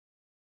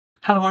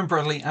Hello, I'm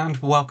Bradley and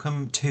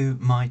welcome to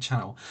my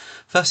channel.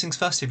 First things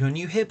first, if you're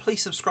new here,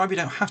 please subscribe. You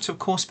don't have to, of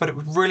course, but it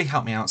would really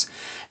help me out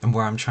in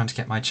where I'm trying to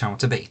get my channel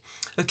to be.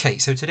 Okay,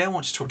 so today I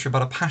want to talk to you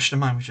about a passion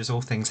of mine, which is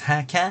all things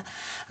hair care,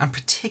 and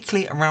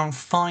particularly around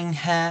fine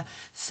hair,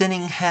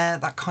 thinning hair,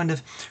 that kind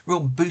of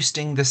real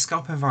boosting the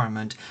scalp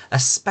environment,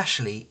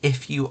 especially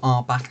if you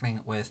are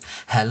battling with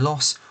hair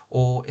loss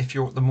or if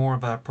you're the more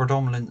of a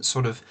predominant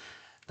sort of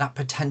that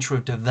potential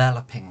of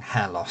developing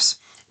hair loss.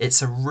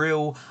 It's a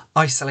real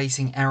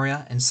isolating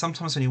area, and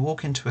sometimes when you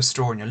walk into a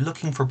store and you're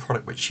looking for a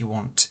product which you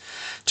want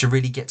to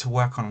really get to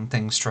work on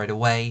things straight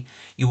away,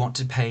 you want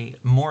to pay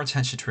more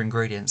attention to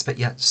ingredients, but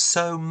yet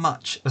so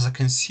much as a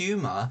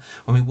consumer,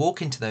 when we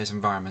walk into those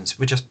environments,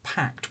 we're just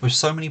packed with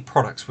so many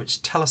products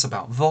which tell us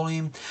about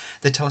volume,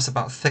 they tell us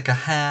about thicker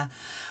hair,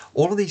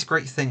 all of these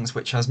great things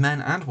which as men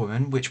and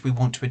women, which we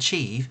want to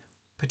achieve,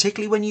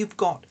 particularly when you've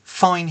got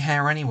fine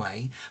hair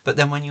anyway, but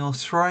then when you're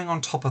throwing on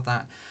top of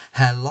that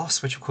hair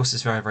loss, which of course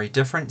is very, very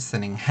different,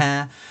 thinning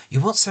hair, you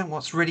want something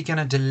what's really going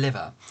to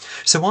deliver.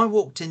 So I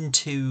walked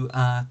into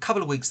a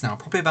couple of weeks now,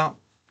 probably about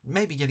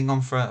maybe getting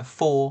on for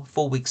four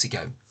weeks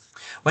ago.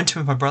 Went in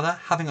with my brother,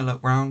 having a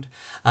look round.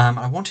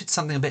 I wanted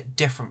something a bit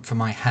different for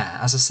my hair.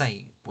 As I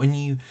say, when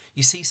you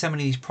see so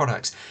many of these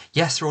products,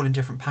 yes, they're all in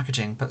different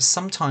packaging, but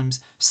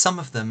sometimes some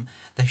of them,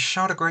 they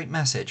shout a great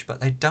message, but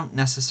they don't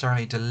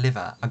necessarily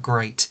deliver a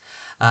great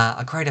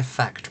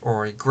effect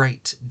or a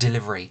great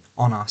delivery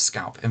on our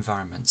scalp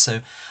environment.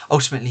 So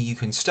ultimately you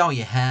can style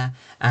your hair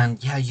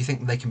and yeah, you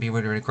think they can be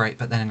really, really great,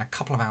 but then in a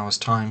couple of hours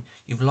time,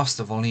 you've lost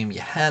the volume,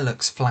 your hair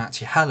looks flat,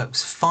 your hair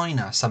looks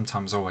finer,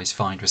 sometimes always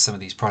find with some of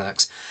these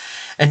products.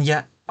 And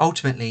yet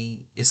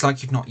ultimately it's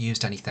like you've not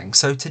used anything.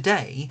 So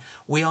today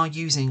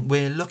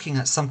we're looking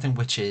at something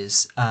which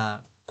is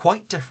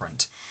quite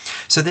different.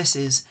 So this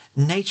is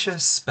Nature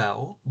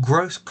Spell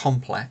Growth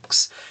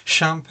Complex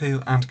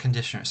shampoo and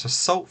conditioner. It's a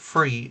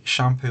salt-free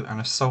shampoo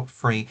and a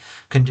salt-free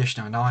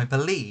conditioner. Now I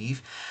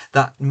believe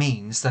that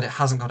means that it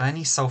hasn't got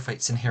any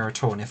sulfates in here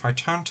at all. And if I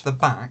turn to the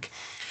back,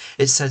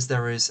 it says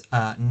there is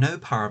no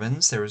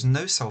parabens, there is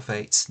no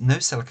sulfates, no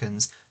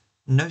silicons,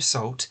 no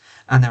salt,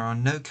 and there are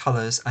no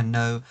colours and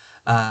no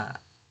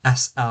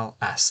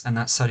SLS, and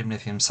that's sodium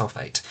lithium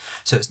sulfate.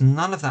 So it's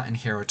none of that in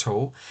here at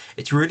all.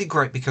 It's really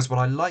great because what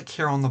I like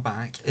here on the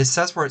back, it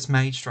says where it's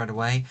made straight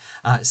away.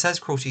 It says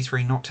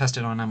cruelty-free, not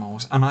tested on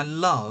animals, and I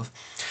love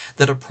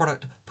that a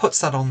product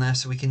puts that on there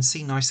so we can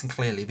see nice and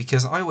clearly,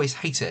 because I always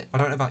hate it. I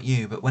don't know about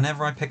you, but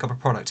whenever I pick up a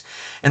product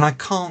and I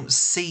can't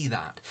see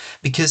that,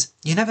 because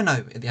you never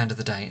know at the end of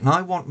the day, and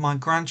I want my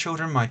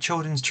grandchildren, my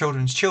children's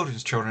children's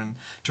children's children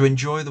to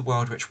enjoy the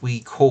world which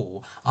we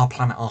call our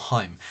planet, our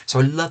home. So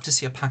I love to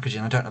see a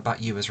packaging, I don't know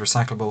about you, as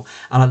recyclable,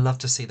 and I love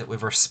to see that we're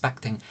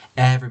respecting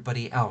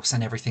everybody else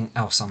and everything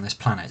else on this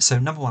planet. So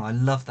number one, I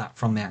love that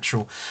from the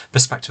actual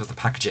perspective of the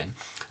packaging.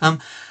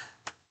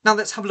 Now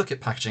let's have a look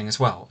at packaging as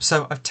well.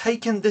 So I've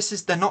taken,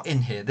 they're not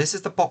in here, this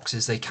is the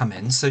boxes they come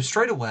in. So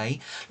straight away,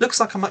 looks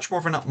like a much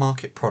more of an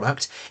upmarket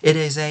product. It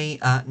is a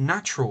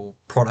natural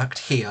product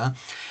here.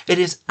 It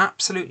is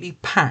absolutely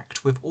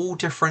packed with all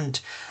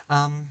different,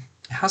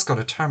 it has got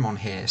a term on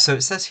here. So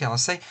it says here,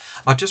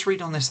 I'll just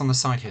read on this on the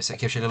side here so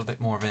it gives you a little bit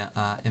more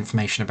of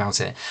information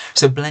about it.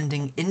 So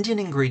blending Indian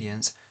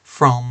ingredients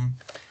from,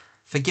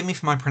 forgive me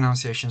for my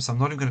pronunciation, so I'm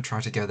not even going to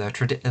try to go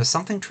there,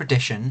 something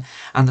tradition,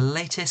 and the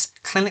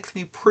latest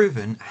clinically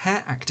proven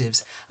hair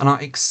actives, and our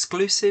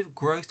exclusive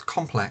growth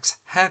complex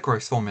hair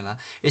growth formula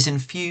is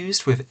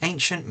infused with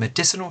ancient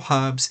medicinal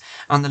herbs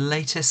and the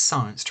latest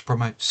science to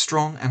promote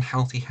strong and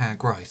healthy hair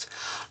growth.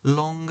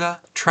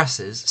 Longer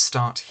tresses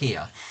start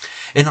here.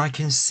 And I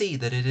can see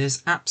that it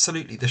is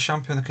absolutely, the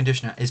shampoo and the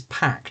conditioner is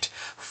packed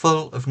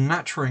full of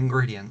natural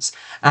ingredients,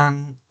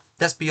 and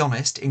let's be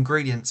honest,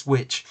 ingredients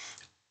which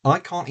I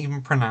can't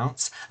even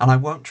pronounce, and I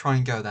won't try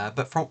and go there.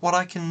 But from what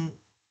I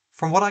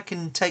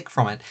can take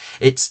from it,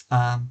 it's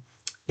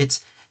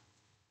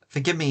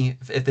forgive me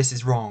if this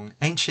is wrong,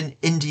 ancient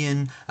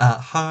Indian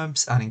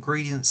herbs and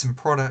ingredients and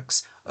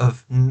products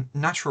of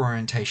natural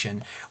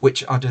orientation,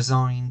 which are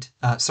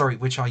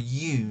which are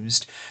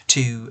used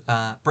to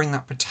bring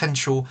that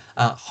potential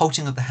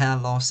halting of the hair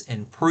loss,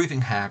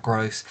 improving hair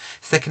growth,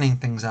 thickening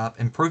things up,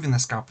 improving the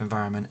scalp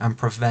environment, and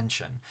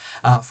prevention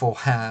for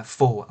hair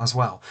fall as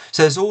well.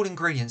 So there's all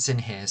ingredients in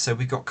here. So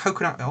we've got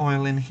coconut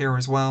oil in here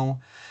as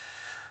well.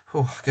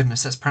 Oh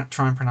goodness, let's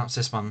try and pronounce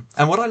this one.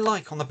 And what I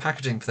like on the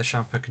packaging for the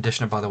shampoo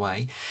conditioner, by the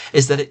way,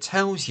 is that it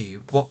tells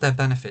you what their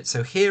benefits.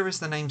 So here is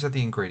the names of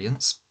the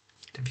ingredients.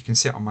 If you can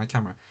see it on my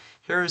camera.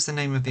 Here is the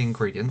name of the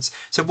ingredients.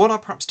 So what I'll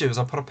perhaps do is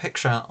I'll put a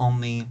picture on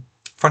the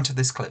front of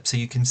this clip so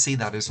you can see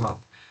that as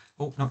well.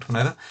 Oh, knocked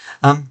one over.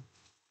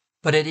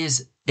 But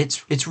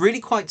it's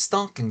really quite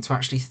startling to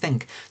actually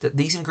think that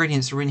these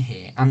ingredients are in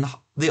here and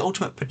the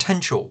ultimate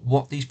potential,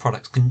 what these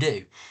products can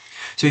do.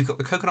 So we've got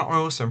the coconut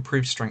oil, so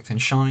improved strength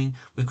and shine.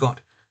 We've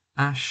got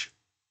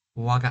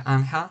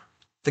ashwagandha.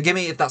 Forgive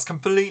me if that's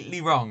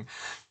completely wrong.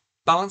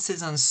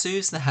 Balances and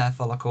soothes the hair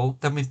follicle.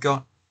 Then we've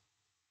got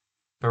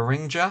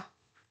Beringa.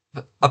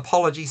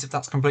 Apologies if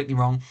that's completely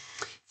wrong.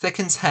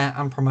 thickens hair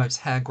and promotes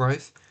hair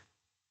growth.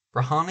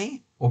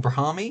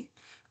 Brahami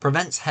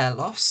prevents hair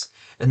loss.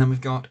 And then we've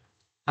got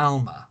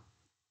Alma.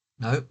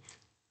 No,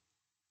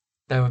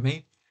 bear with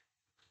me.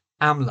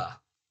 Amla.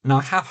 Now,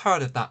 I have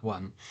heard of that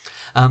one,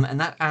 and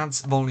that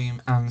adds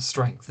volume and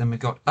strength. Then we've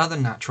got other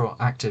natural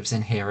actives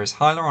in here as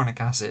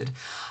hyaluronic acid,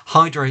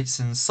 hydrates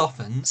and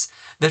softens,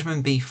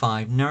 vitamin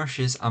B5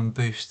 nourishes and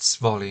boosts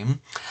volume,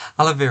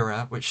 aloe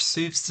vera, which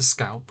soothes the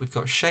scalp. We've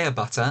got shea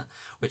butter,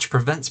 which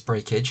prevents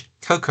breakage,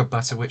 cocoa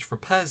butter, which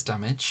repairs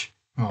damage.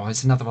 Oh,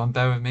 it's another one,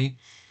 bear with me.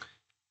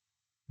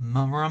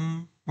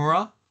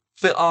 Maramra?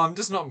 Oh, I'm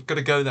just not going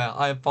to go there.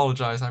 I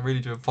apologise. I really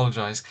do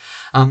apologise.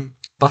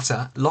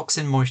 Butter locks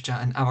in moisture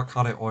and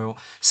avocado oil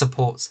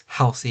supports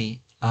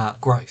healthy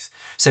growth.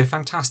 So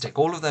fantastic.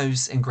 All of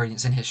those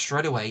ingredients in here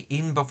straight away,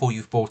 even before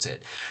you've bought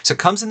it. So it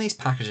comes in these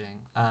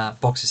packaging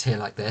boxes here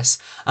like this.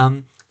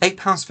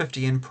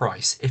 £8.50 in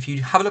price. If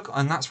you have a look,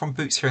 and that's from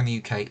Boots here in the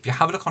UK, if you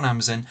have a look on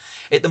Amazon,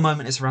 at the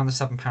moment it's around the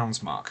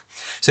 £7 mark.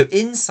 So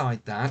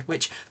inside that,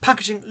 which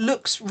packaging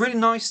looks really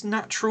nice,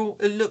 natural,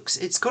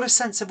 it's got a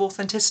sense of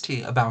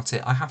authenticity about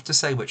it, I have to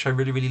say, which I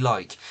really, really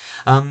like.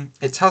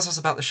 It tells us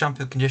about the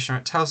shampoo conditioner,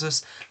 it tells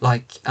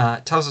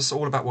us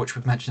all about what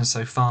we've mentioned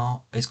so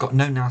far. It's got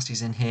no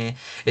nasties in here,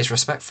 it's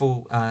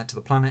respectful to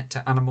the planet,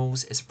 to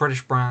animals, it's a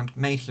British brand,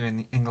 made here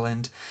in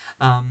England.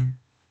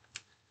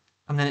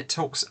 And then it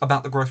talks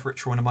about the growth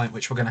ritual in a moment,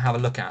 which we're going to have a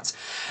look at.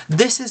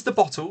 This is the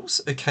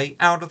bottles, okay,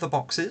 out of the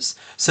boxes.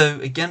 So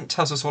again, it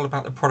tells us all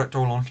about the product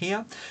all on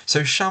here.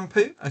 So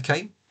shampoo,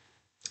 okay.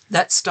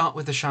 Let's start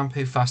with the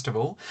shampoo first of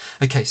all.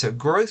 Okay, so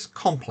growth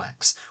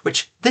complex,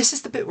 which this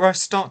is the bit where I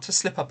start to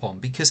slip up on,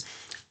 because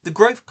the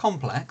growth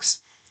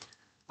complex,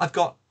 I've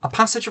got a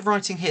passage of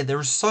writing here. There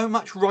is so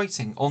much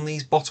writing on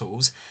these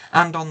bottles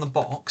and on the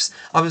box.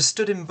 I was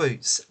stood in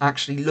Boots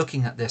actually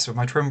looking at this with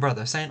my twin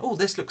brother saying, oh,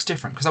 this looks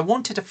different, because I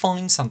wanted to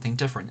find something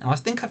different. And I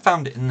think I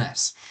found it in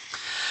this.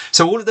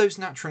 So all of those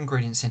natural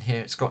ingredients in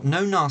here, it's got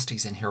no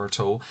nasties in here at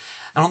all.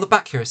 And on the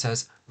back here it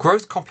says,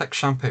 Growth Complex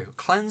Shampoo.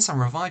 Cleanse and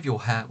revive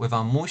your hair with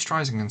our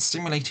moisturising and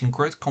stimulating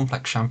Growth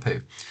Complex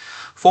Shampoo.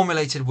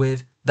 Formulated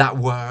with that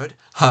word,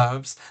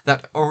 herbs,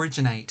 that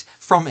originate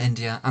from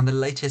India and the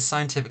latest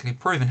scientifically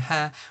proven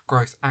hair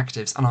growth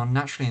actives and our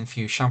naturally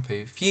infused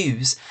shampoo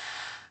fuse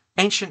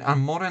ancient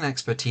and modern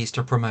expertise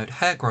to promote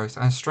hair growth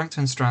and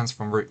strengthen strands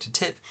from root to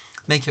tip.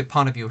 Make it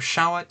part of your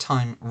shower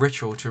time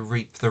ritual to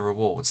reap the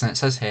rewards. And it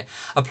says here,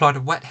 apply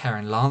to wet hair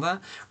in lather,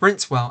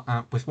 rinse well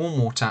out with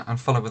warm water and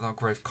follow with our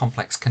Growth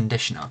Complex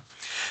conditioner.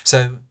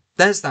 So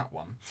there's that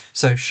one.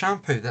 So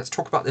shampoo, let's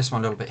talk about this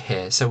one a little bit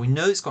here. So we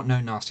know it's got no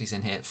nasties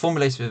in here.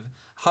 Formulated with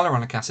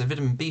hyaluronic acid,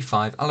 vitamin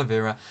B5, aloe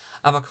vera,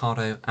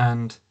 avocado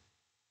and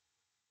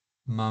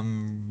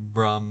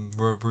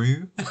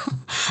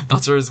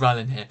butter as well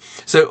in here.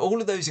 So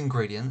all of those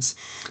ingredients.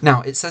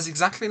 Now it says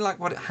exactly like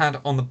what it had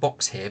on the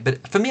box here,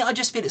 but for me I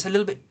just feel it's a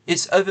little bit,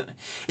 it's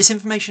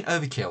information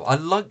overkill. I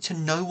like to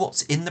know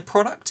what's in the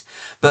product,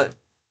 but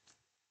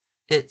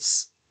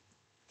it's,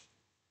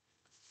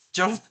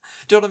 do you know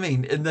what I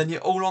mean? And then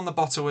you're all on the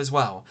bottle as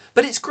well.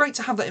 But it's great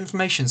to have that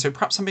information, so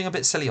perhaps I'm being a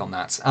bit silly on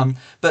that.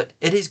 But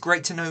it is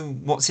great to know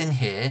what's in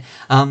here.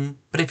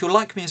 But if you're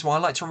like me as well, I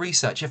like to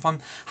research. If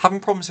I'm having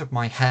problems with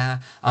my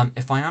hair,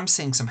 if I am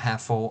seeing some hair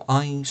fall,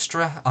 I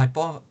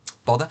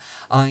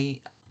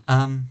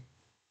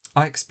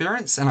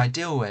experience and I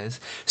deal with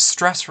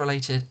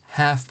stress-related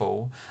hair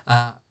fall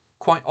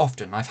quite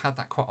often. I've had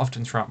that quite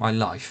often throughout my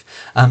life.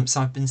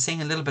 So I've been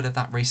seeing a little bit of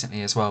that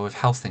recently as well with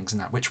health things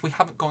and that, which we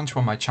haven't gone through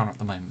on my channel at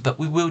the moment, but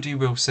we will do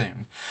real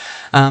soon.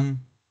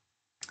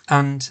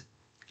 And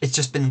it's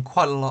just been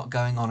quite a lot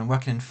going on. I'm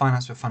working in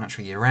finance with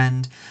financial year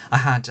end. I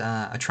had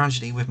a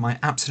tragedy with my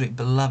absolute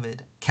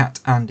beloved cat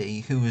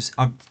Andy, who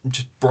I'm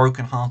just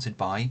broken-hearted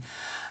by.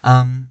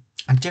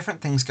 And different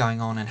things going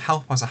on, and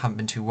health-wise I haven't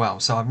been too well,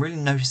 so I'm really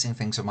noticing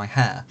things with my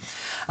hair,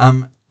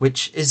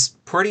 which is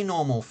pretty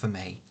normal for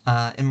me.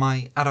 In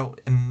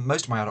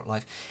most of my adult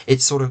life,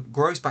 it sort of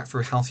grows back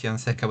through healthier and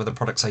thicker with the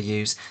products I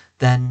use.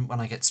 Then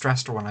when I get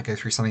stressed or when I go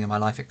through something in my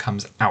life, it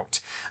comes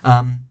out.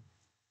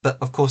 But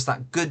of course,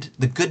 the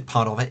good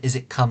part of it is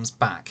it comes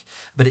back.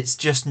 But it's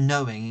just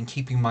knowing and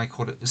keeping my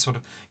sort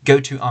of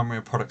go-to armoury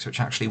of products which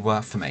actually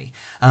work for me.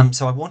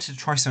 So I wanted to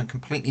try something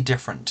completely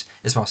different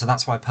as well. So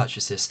that's why I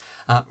purchased this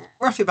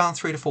roughly about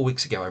 3 to 4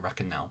 weeks ago, I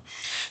reckon now.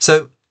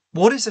 So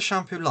what is the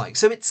shampoo like?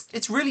 So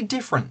it's really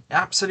different.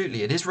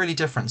 Absolutely, it is really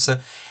different. So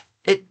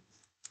it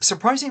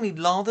surprisingly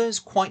lathers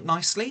quite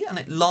nicely and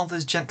it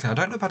lathers gently. I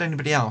don't know about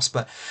anybody else,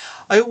 but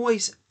I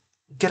always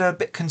get a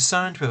bit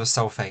concerned with a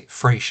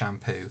sulfate-free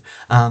shampoo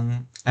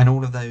and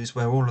all of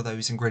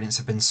those ingredients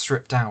have been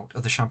stripped out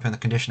of the shampoo and the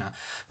conditioner.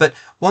 But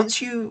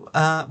once you've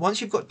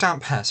got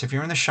damp hair, so if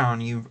you're in the shower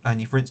and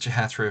you've rinsed your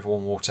hair through with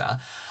warm water,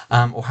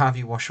 or however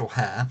you wash your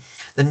hair,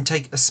 then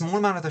take a small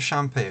amount of the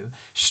shampoo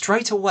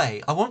straight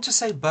away. I want to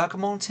say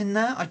bergamot in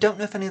there. I don't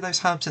know if any of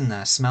those herbs in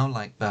there smell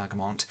like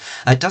bergamot.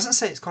 It doesn't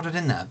say it's got it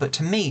in there, but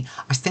to me,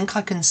 I think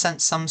I can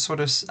sense some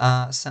sort of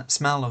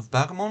smell of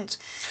bergamot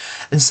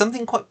and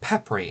something quite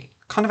peppery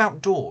kind of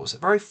outdoors,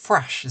 very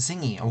fresh,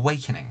 zingy,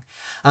 awakening.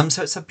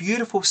 So it's a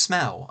beautiful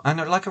smell and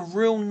like a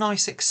real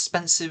nice,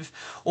 expensive,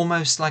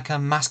 almost like a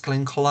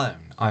masculine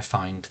cologne, I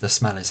find the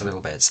smell is a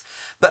little bit.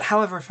 But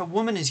however, if a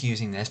woman is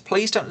using this,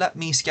 please don't let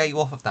me scare you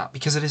off of that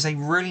because it is a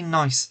really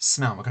nice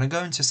smell. We're going to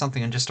go into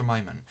something in just a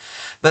moment.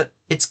 But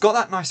it's got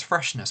that nice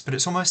freshness, but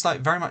it's almost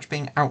like very much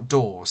being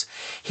outdoors.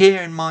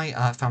 Here in my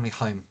family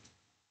home,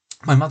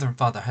 my mother and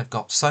father have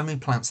got so many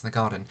plants in the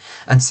garden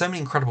and so many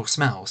incredible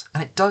smells,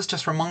 and it does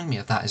just remind me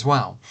of that as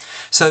well.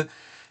 So,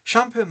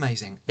 Shampoo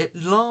amazing. It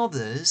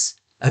lathers,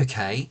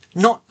 okay,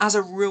 not as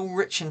a real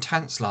rich,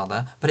 intense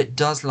lather, but it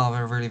does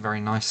lather really,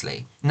 very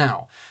nicely.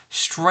 Now,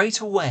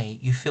 straight away,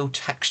 you feel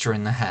texture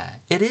in the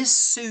hair. It is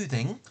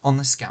soothing on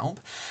the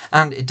scalp,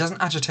 and it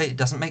doesn't agitate, it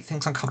doesn't make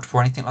things uncomfortable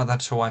or anything like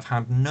that at all. I've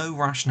had no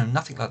rash, no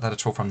nothing like that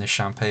at all from this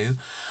shampoo.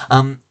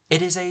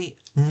 It is a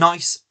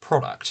nice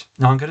product.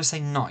 Now, I'm going to say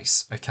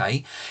nice,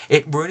 okay?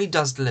 It really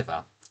does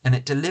deliver. And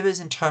it delivers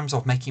in terms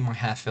of making my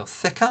hair feel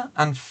thicker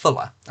and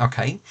fuller,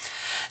 okay?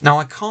 Now,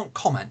 I can't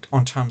comment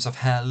on terms of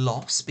hair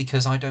loss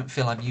because I don't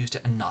feel I've used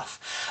it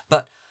enough.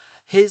 But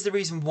here's the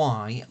reason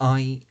why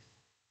I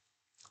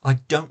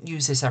don't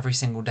use this every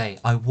single day.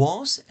 I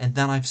was, and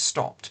then I've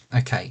stopped,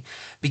 okay?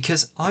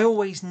 Because I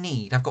always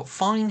need, I've got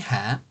fine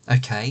hair,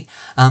 okay?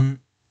 And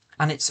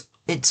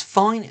it's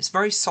fine, it's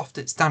very soft,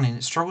 it's done in,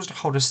 it struggles to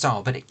hold a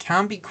style, but it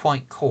can be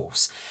quite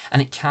coarse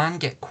and it can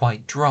get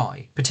quite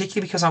dry,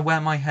 particularly because I wear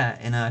my hair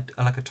in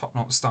like a top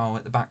knot style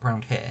at the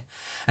background here,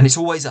 and it's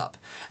always up,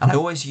 and I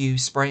always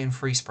use spray and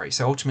free spray,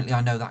 so ultimately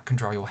I know that can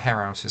dry your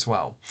hair out as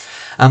well.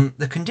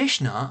 The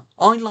conditioner,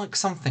 I like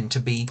something to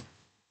be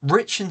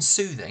rich and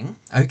soothing,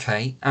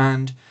 okay,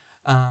 and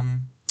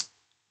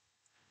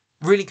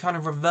really kind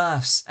of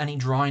reverse any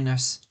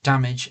dryness,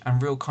 damage,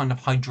 and real kind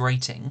of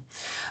hydrating.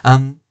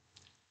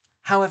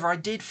 However, I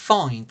did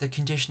find the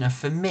conditioner,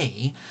 for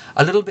me,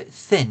 a little bit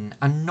thin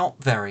and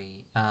not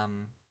very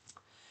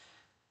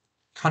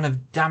kind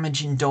of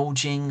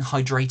damage-indulging,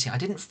 hydrating. I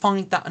didn't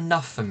find that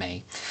enough for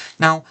me.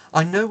 Now,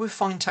 I know with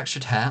fine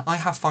textured hair, I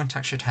have fine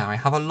textured hair, I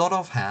have a lot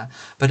of hair,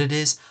 but it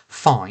is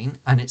fine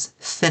and it's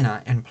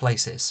thinner in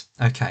places.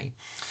 Okay.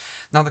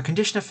 Now, the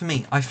conditioner for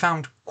me, I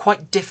found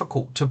quite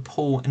difficult to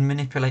pull and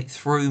manipulate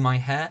through my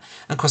hair.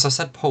 And of course, I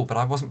said pull, but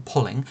I wasn't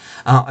pulling.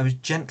 I was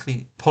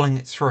gently pulling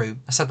it through.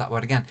 I said that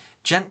word again.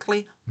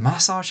 Gently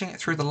massaging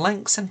it through the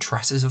lengths and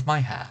tresses of my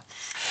hair.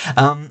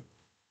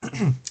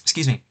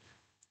 Excuse me.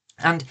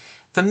 And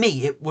for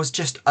me, it was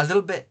just a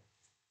little bit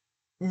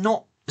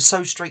not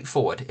so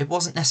straightforward. It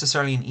wasn't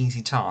necessarily an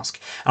easy task.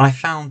 And I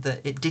found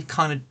that it did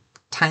kind of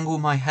tangle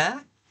my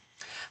hair.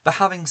 But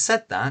having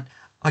said that,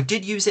 I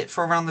did use it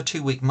for around the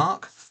 2-week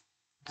mark.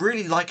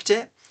 Really liked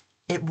it.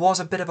 It was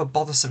a bit of a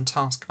bothersome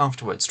task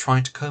afterwards,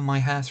 trying to comb my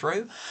hair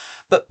through.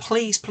 But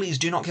please, please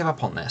do not give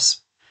up on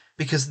this,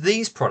 because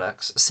these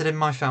products sit in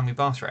my family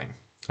bathroom.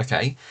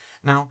 Okay?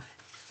 Now,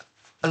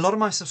 a lot of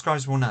my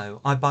subscribers will know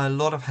I buy a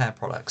lot of hair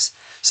products,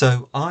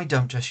 so I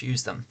don't just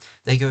use them.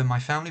 They go in my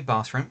family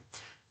bathroom.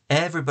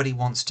 Everybody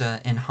wants to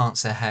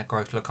enhance their hair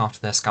growth, look after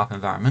their scalp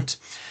environment.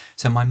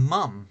 So my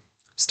mum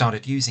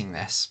started using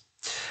this.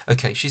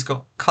 Okay, she's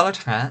got coloured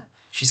hair,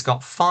 she's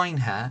got fine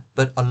hair,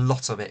 but a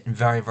lot of it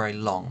very, very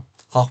long,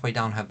 halfway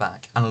down her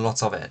back, and a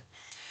lot of it.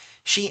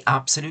 She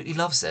absolutely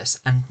loves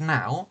this and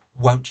now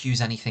won't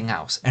use anything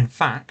else. In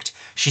fact,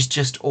 she's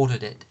just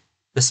ordered it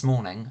this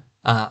morning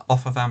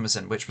off of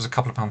Amazon, which was a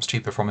couple of pounds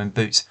cheaper from in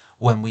Boots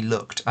when we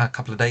looked a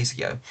couple of days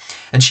ago.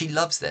 And she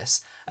loves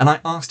this. And I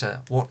asked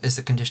her, what is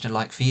the conditioner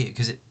like for you?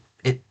 Because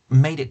it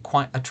made it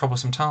quite a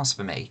troublesome task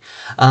for me.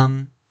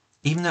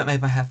 Even though it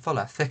made my hair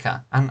fuller,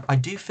 thicker. And I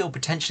do feel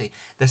potentially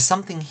there's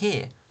something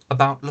here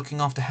about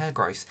looking after hair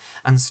growth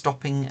and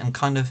stopping and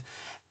kind of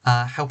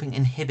helping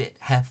inhibit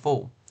hair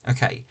fall.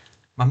 Okay,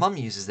 my mum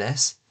uses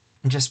this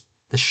and just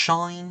the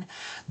shine,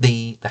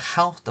 the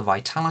health, the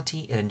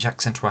vitality it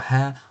injects into her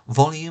hair,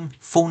 volume,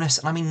 fullness,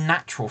 and I mean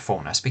natural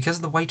fullness. Because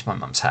of the weight of my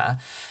mum's hair,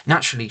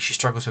 naturally she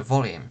struggles with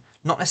volume.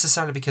 Not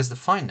necessarily because of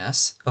the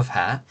fineness of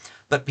hair,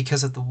 but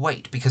because of the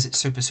weight, because it's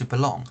super, super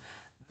long.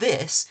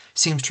 This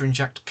seems to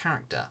inject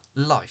character,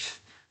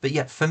 life. But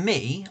yet for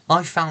me,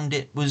 I found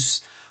it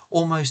was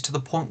almost to the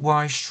point where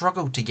I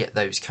struggled to get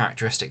those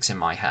characteristics in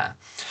my hair.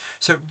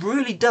 So it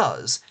really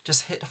does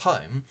just hit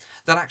home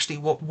that actually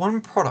what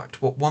one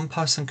product, what one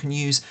person can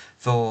use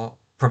for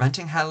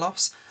preventing hair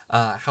loss,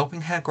 helping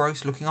hair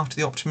growth, looking after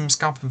the optimum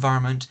scalp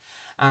environment,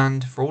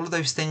 and for all of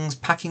those things,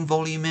 packing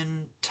volume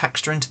in,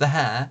 texture into the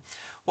hair,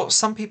 what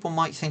some people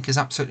might think is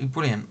absolutely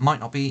brilliant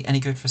might not be any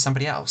good for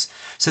somebody else.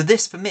 So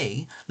this, for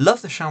me,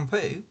 love the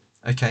shampoo,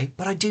 okay,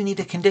 but I do need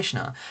a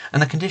conditioner,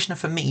 and the conditioner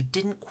for me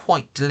didn't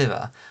quite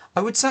deliver. I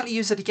would certainly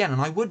use it again,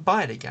 and I would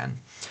buy it again,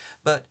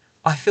 but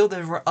I feel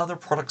there are other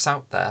products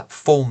out there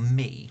for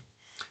me,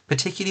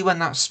 particularly when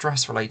that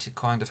stress-related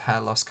kind of hair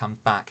loss comes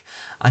back.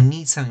 I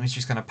need something which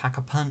is going to pack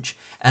a punch,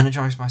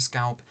 energise my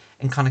scalp,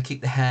 and kind of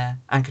keep the hair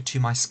anchored to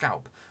my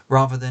scalp,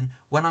 rather than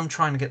when I'm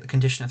trying to get the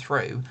conditioner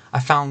through, I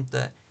found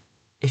that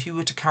if you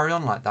were to carry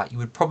on like that, you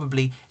would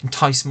probably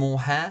entice more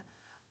hair,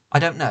 I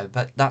don't know,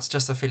 but that's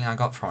just the feeling I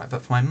got from it.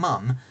 But for my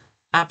mum,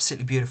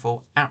 absolutely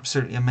beautiful,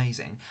 absolutely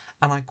amazing.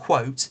 And I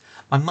quote,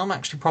 my mum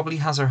actually probably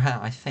has her hair,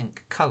 I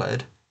think,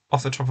 coloured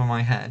off the top of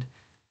my head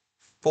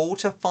 4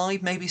 to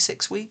 5, maybe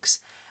 6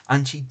 weeks.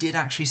 And she did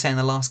actually say in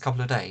the last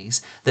couple of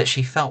days that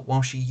she felt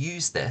while she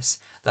used this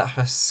that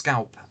her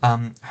scalp,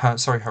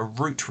 her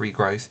root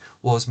regrowth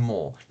was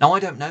more. Now I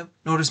don't know,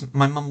 nor does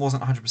my mum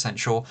wasn't 100%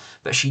 sure,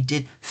 but she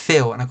did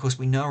feel, and of course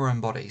we know our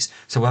own bodies,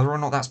 so whether or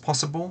not that's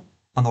possible,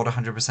 I'm not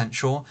 100%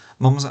 sure.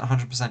 Mum wasn't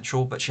 100%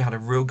 sure, but she had a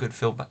real good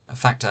feel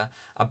factor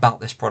about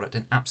this product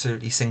and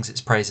absolutely sings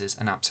its praises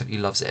and absolutely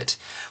loves it.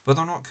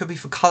 Whether or not it could be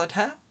for coloured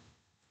hair,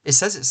 it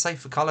says it's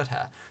safe for coloured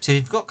hair, so if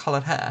you've got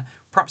coloured hair,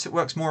 perhaps it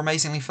works more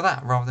amazingly for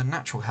that rather than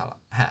natural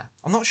hair.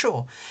 I'm not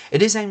sure.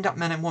 It is aimed at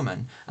men and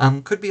women.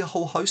 Could be a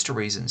whole host of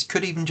reasons.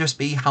 Could even just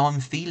be how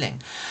I'm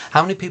feeling.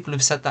 How many people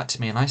have said that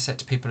to me, and I said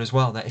to people as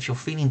well, that if you're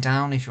feeling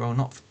down, if you're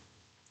not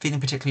feeling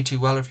particularly too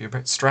well, if you're a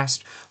bit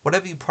stressed,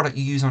 whatever product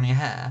you use on your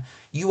hair,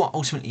 you are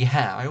ultimately your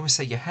hair. I always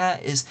say your hair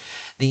is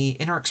the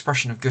inner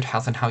expression of good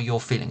health and how you're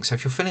feeling. So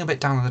if you're feeling a bit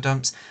down in the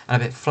dumps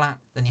and a bit flat,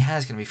 then your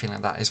hair's going to be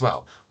feeling that as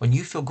well. When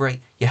you feel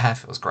great, your hair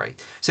feels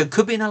great. So it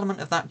could be an element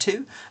of that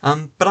too,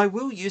 but I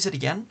will use it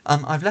again.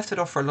 I've left it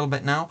off for a little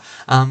bit now,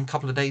 a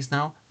couple of days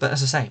now, but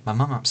as I say, my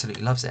mum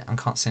absolutely loves it and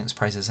can't sing its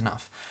praises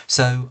enough.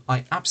 So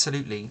I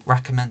absolutely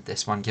recommend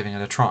this one, giving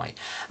it a try.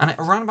 And at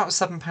around about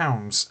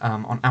 £7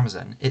 on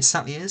Amazon, it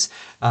certainly is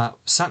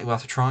certainly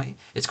worth a try.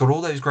 It's got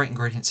all those great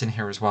ingredients in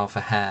here as well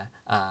for hair,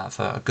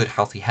 for a good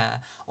healthy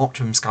hair,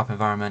 optimum scalp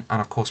environment,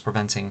 and of course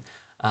preventing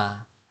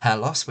hair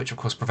loss, which of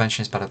course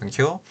prevention is better than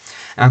cure.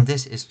 And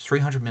this is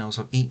 300 mils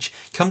of each.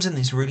 Comes in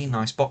these really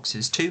nice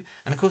boxes too,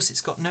 and of course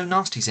it's got no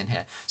nasties in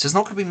here, so it's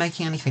not going to be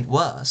making anything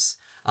worse.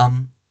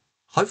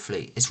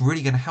 Hopefully it's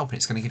really going to help and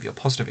it's going to give you a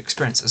positive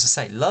experience. As I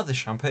say, love the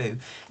shampoo.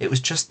 It was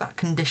just that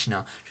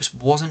conditioner just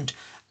wasn't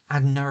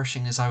as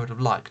nourishing as I would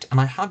have liked.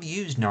 And I have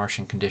used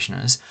nourishing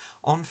conditioners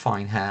on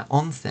fine hair,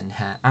 on thin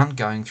hair, and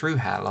going through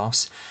hair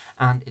loss,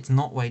 and it's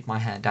not weighed my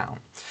hair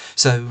down.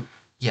 So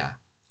yeah,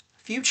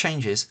 a few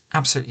changes,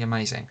 absolutely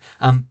amazing.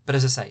 But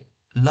as I say,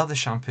 love the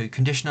shampoo.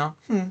 Conditioner,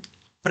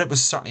 but it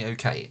was certainly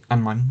okay,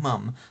 and my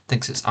mum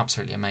thinks it's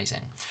absolutely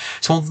amazing.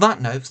 So on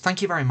that note,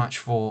 thank you very much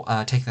for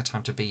taking the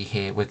time to be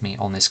here with me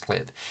on this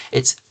clip.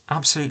 It's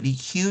absolutely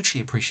hugely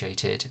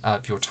appreciated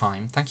of your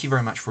time. Thank you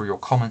very much for your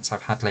comments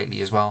I've had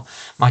lately as well.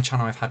 My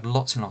channel, I've had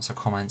lots and lots of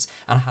comments,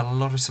 and I had a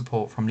lot of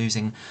support from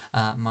losing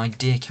my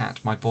dear cat,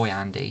 my boy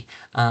Andy.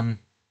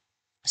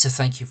 So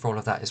thank you for all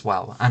of that as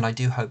well, and I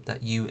do hope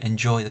that you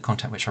enjoy the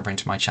content which I bring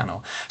to my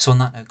channel. So on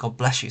that note, God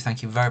bless you,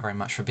 thank you very, very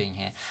much for being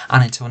here,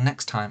 and until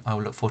next time, I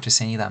will look forward to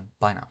seeing you then.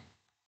 Bye now.